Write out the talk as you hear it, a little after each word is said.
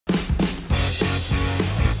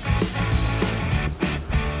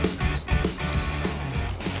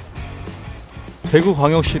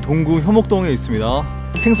대구광역시 동구 효목동에 있습니다.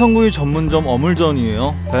 생선구이 전문점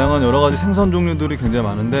어물전이에요. 다양한 여러가지 생선 종류들이 굉장히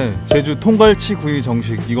많은데 제주 통갈치구이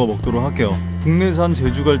정식 이거 먹도록 할게요. 국내산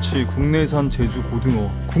제주갈치, 국내산 제주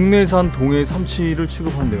고등어, 국내산 동해 삼치를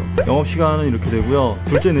취급한대요. 영업시간은 이렇게 되고요.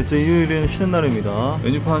 둘째, 넷째, 일요일에는 쉬는 날입니다.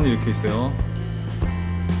 메뉴판이 이렇게 있어요.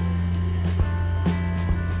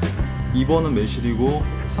 2번은 매실이고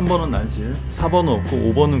 3번은 난실, 4번은 없고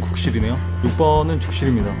 5번은 국실이네요. 6번은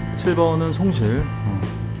죽실입니다. 7번은 송실.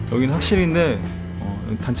 여기는 학실인데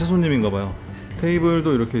단체 손님인가봐요.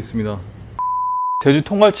 테이블도 이렇게 있습니다. 제주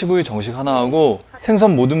통갈치구이 정식 하나 하고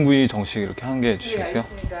생선 모든 부위 정식 이렇게 한 개 주시겠어요?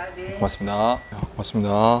 네. 고맙습니다.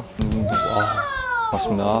 고맙습니다.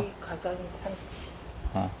 고맙습니다. 조기, 가자미, 삼치.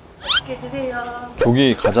 맛있게 드세요.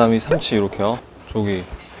 조기, 가자미, 삼치 이렇게요. 조기,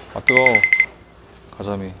 뜨거워.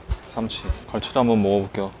 가자미, 삼치. 갈치도 한번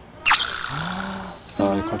먹어볼게요.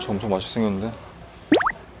 야, 이 갈치 엄청 맛있게 생겼는데?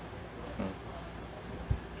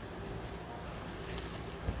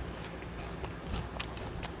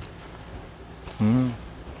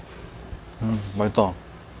 맛있다.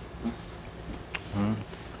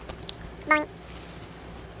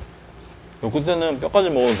 요 끝에는 뼈까지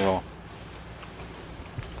먹어도 돼요.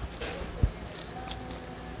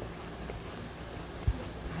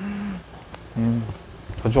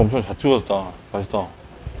 갈치 엄청 잘 찍어졌다. 맛있다.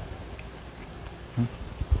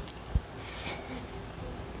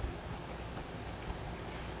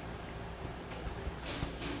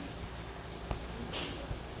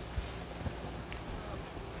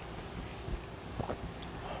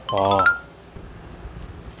 와.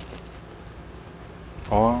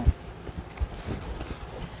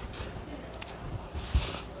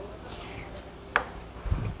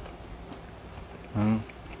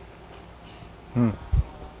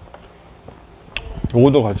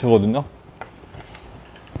 요거도 갈치거든요.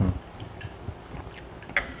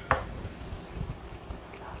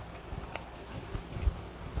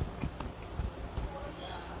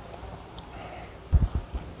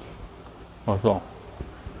 맛있어.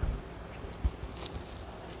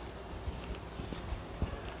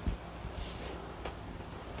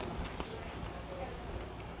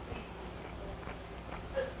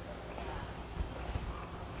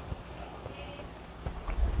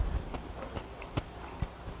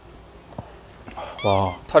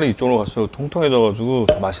 와, 살이 이쪽으로 갈수록 통통해져가지고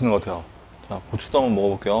더 맛있는 것 같아요. 자, 고추도 한번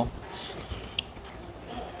먹어볼게요.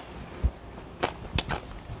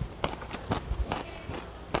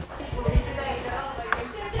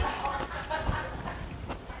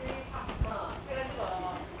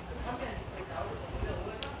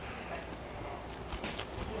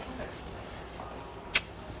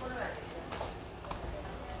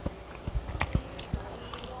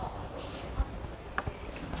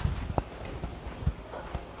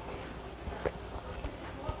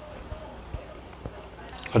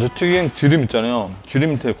 가지튀김 기름 있잖아요.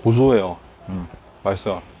 기름 밑에 고소해요.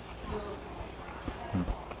 맛있어요.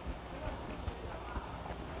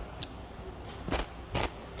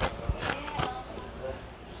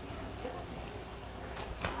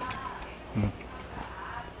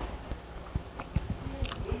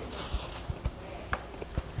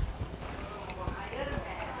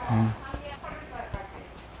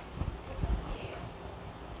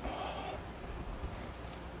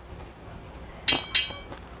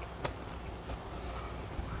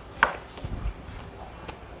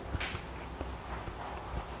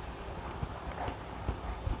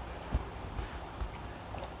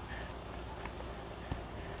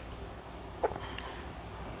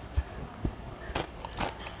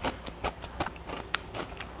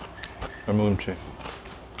 열무김치.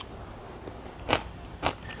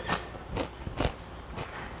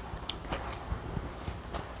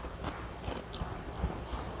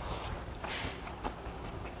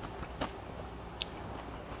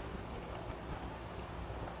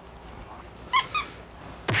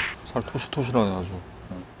 살 토실토실하네 아주.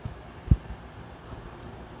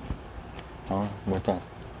 아, 맛있다.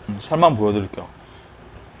 살만 보여드릴게요.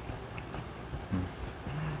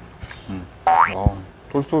 아,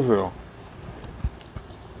 토실토실해요.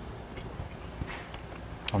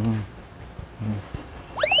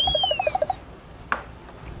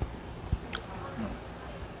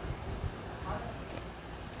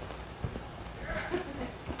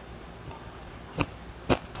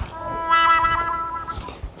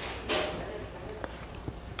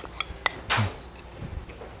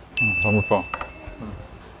 잘 먹다.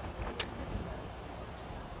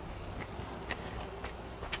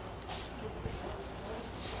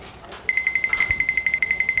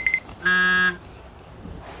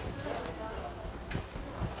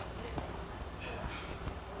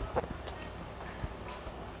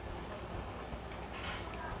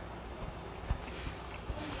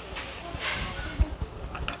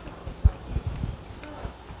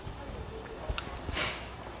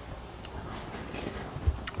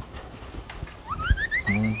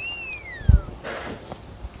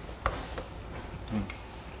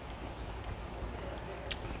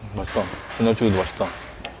 맛있다. 된장찌개도 맛있다.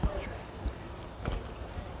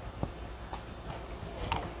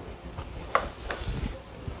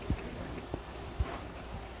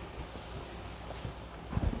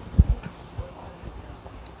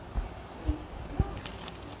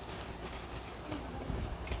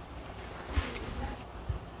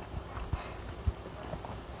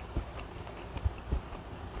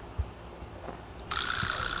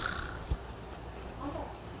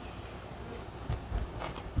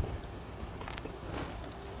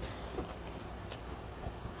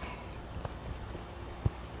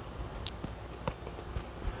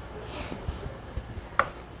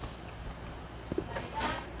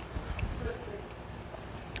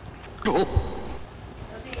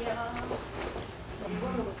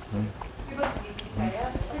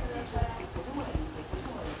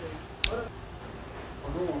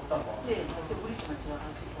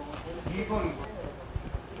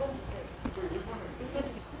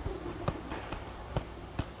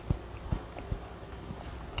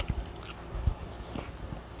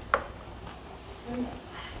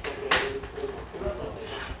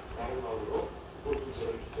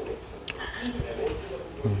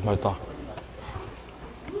 맛있다.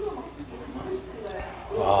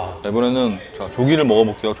 와, 이번에는 자, 조기를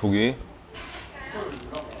먹어볼게요. 조기.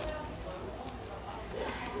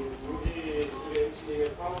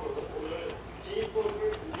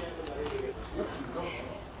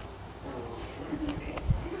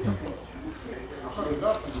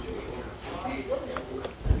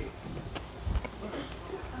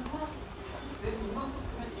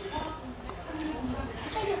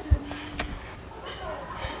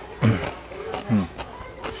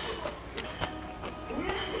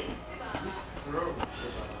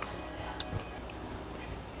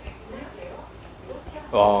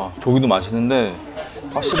 와, 조기도 맛있는데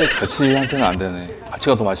확실히 갈치한테는 안 되네.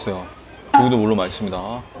 갈치가 더 맛있어요. 조기도 물론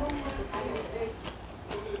맛있습니다.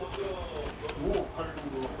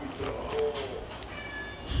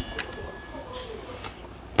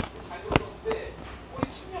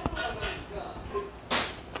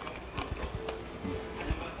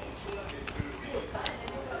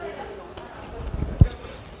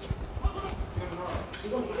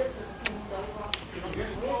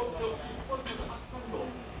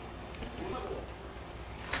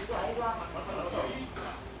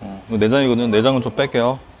 이거 내장이거든. 내장은 좀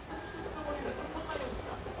뺄게요.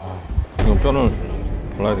 이건 뼈를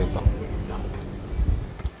발라야 되겠다.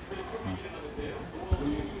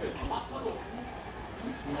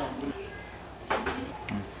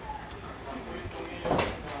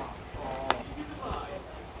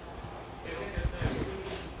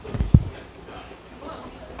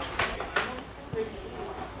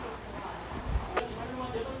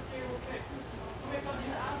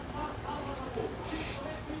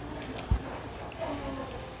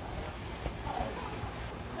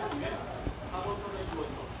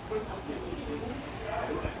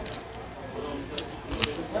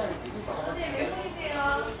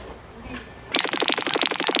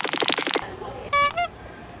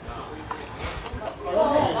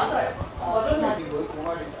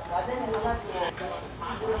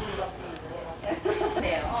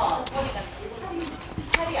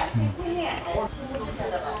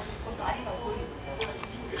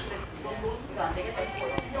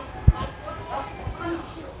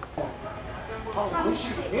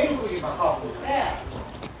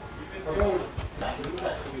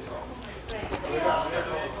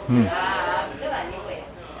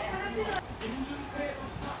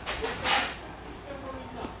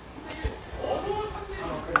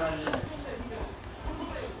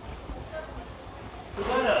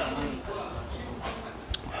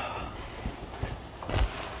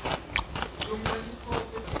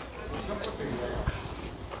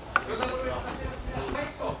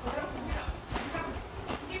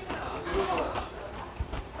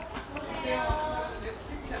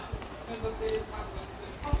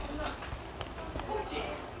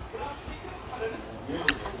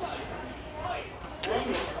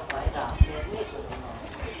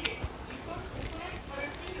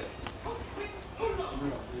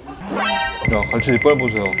 야, 갈치 이빨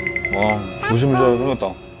보세요. 와, 무시무시하게 생겼다.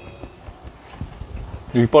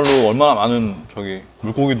 이 이빨로 얼마나 많은 저기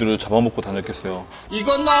물고기들을 잡아먹고 다녔겠어요.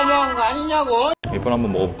 이건 너무한 거 아니냐고? 이빨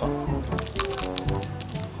한번 먹어볼까?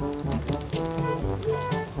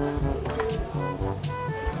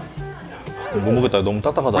 못 먹겠다. 너무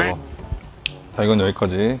딱딱하다. 자, 이건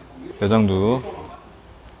여기까지. 내장도,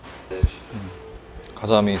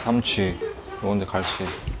 가자미, 삼치, 이건 이제 갈치.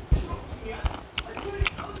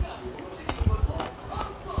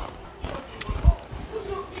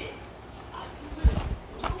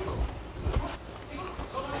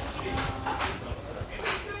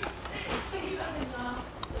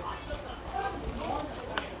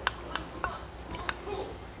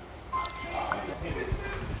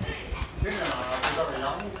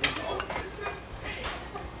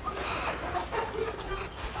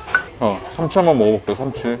 참치 한번 먹어볼게요.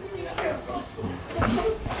 참치.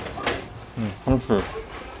 참치.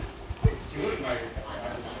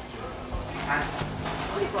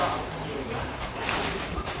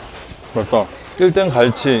 맛있다. 1등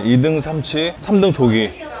갈치, 2등 삼치, 3등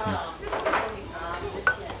조기.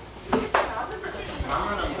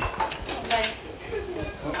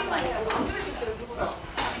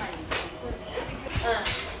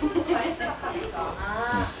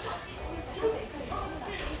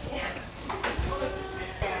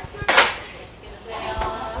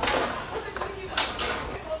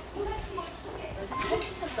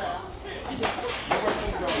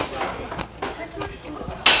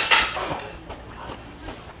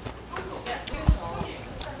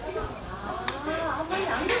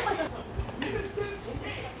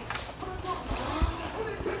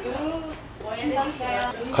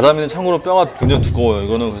 가자미는 참고로 뼈가 굉장히 두꺼워요.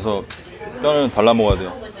 이거는 그래서 뼈는 발라 먹어야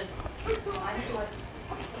돼요.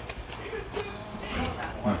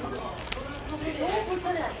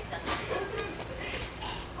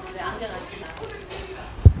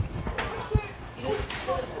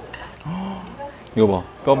 이거 봐,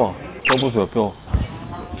 뼈 봐. 뼈 보세요, 뼈.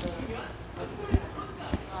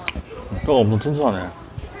 뼈가 엄청 튼튼하네.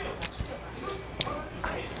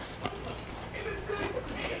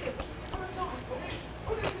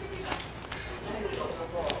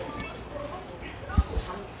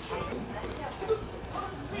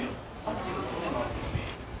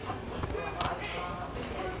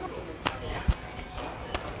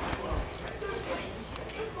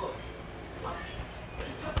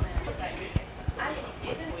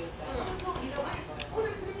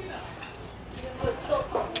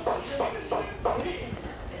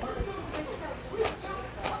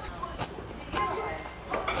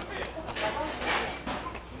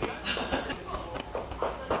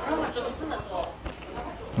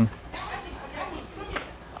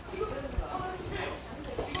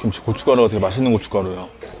 김치 고춧가루가 되게 맛있는 고춧가루예요.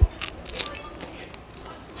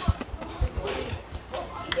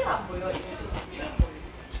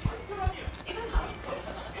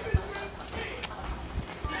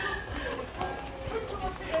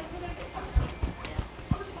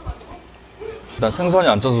 일단 생선이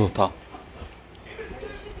안 쪄서 좋다.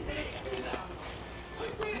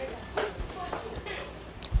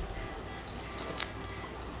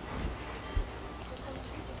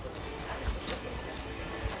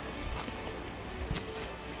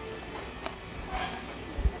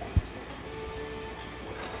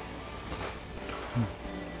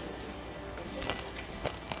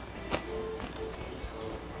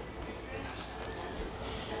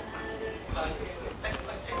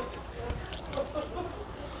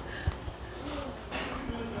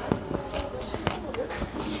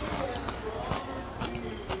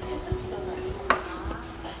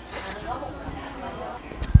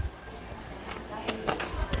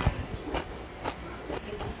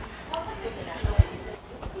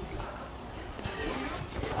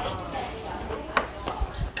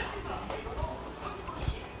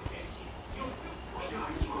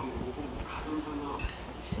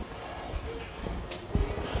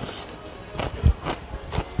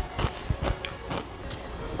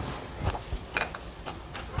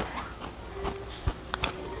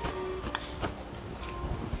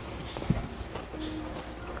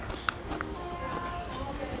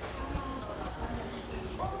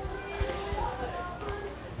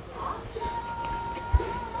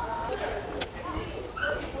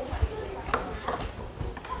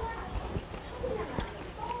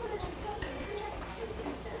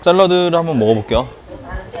 샐러드를 한번 먹어볼게요.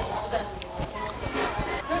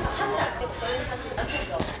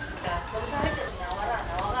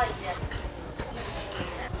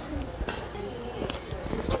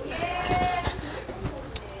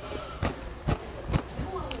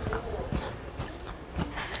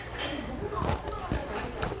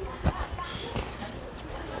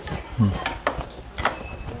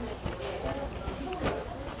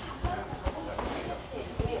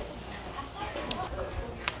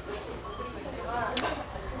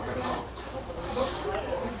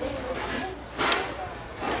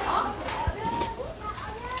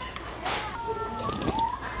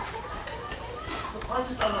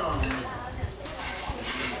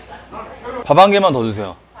 밥 한 개만 더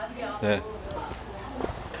주세요. 네.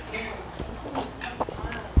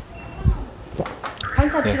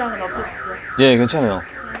 반찬 필요한 건 없어지죠? 예, 괜찮아요.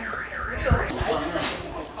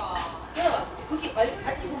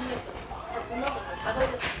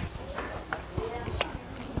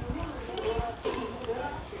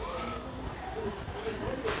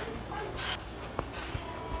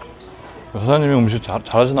 사장님이 음식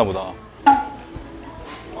잘하시나 보다.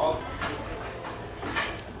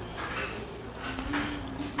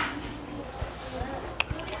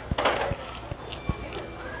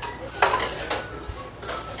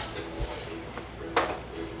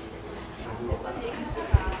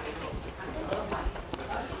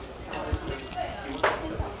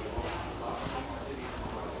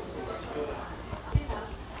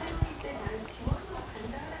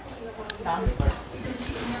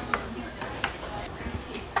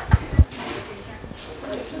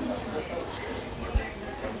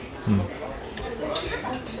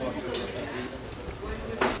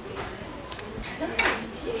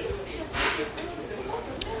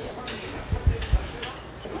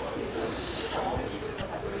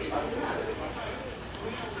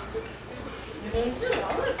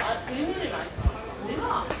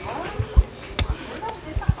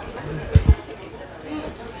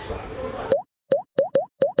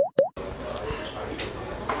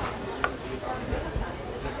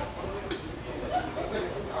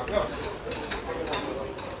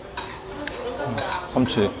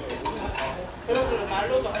 삼치.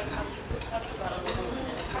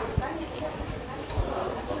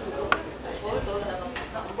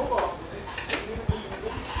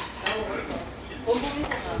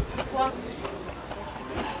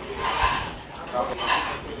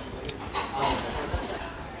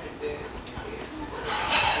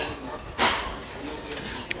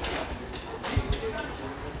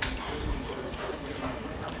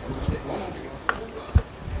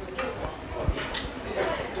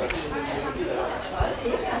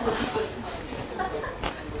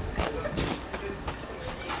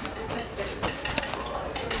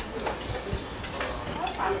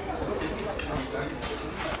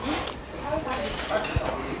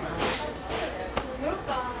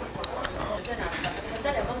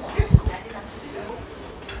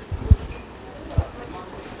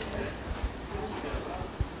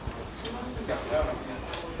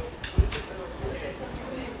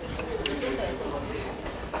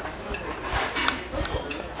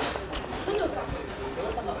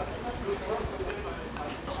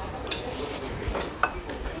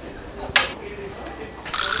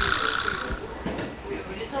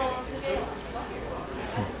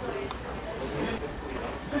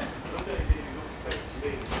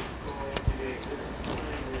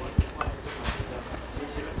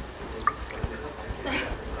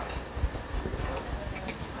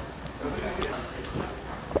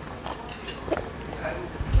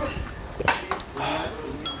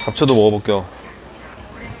 잡채도 먹어볼게요.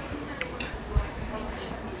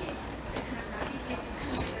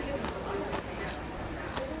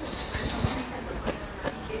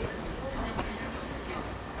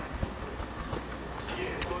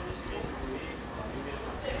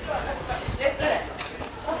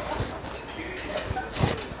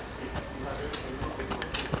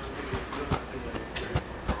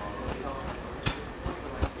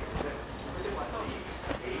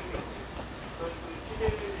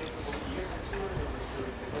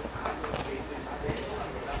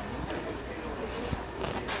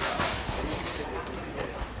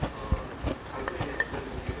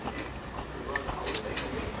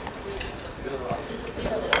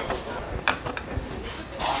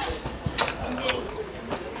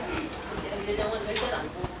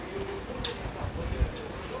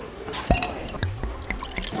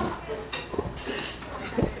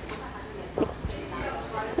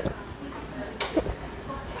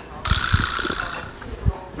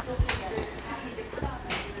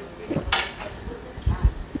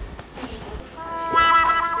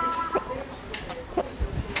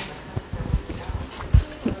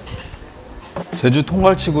 제주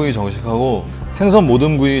통갈치구이 정식하고 생선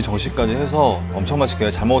모듬구이 정식까지 해서 엄청 맛있게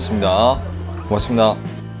잘 먹었습니다.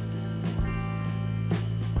 고맙습니다.